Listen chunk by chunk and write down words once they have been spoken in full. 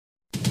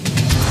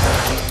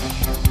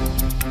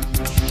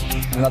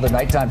Another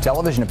nighttime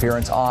television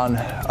appearance on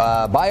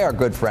by our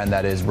good friend,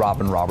 that is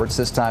Robin Roberts.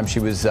 This time she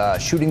was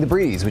shooting the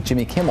breeze with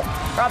Jimmy Kimmel.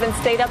 Robin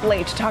stayed up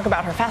late to talk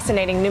about her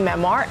fascinating new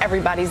memoir,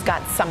 Everybody's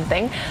Got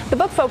Something. The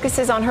book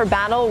focuses on her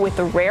battle with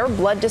the rare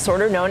blood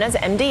disorder known as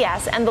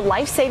MDS and the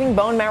life-saving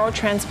bone marrow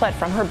transplant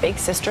from her big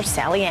sister,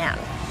 Sally Ann.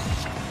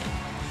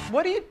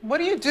 What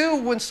do you do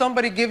when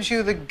somebody gives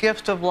you the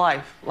gift of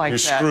life like You're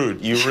that? You're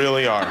screwed. You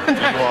really are. You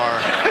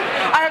are.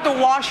 I have to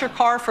wash your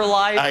car for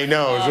life. I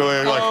know. So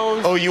they're like,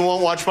 oh, you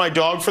won't watch my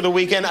dog for the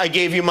weekend? I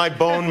gave you my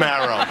bone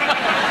marrow.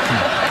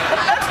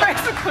 That's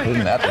basically.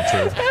 Isn't that the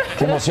truth?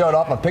 Kimmel showed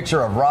off a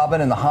picture of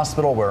Robin in the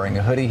hospital wearing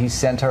a hoodie he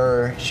sent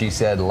her. She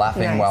said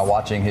laughing while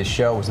watching his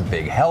show was a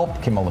big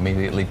help. Kimmel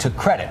immediately took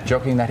credit,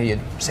 joking that he had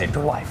saved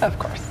her life. Of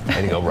course.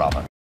 Way to go,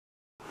 Robin.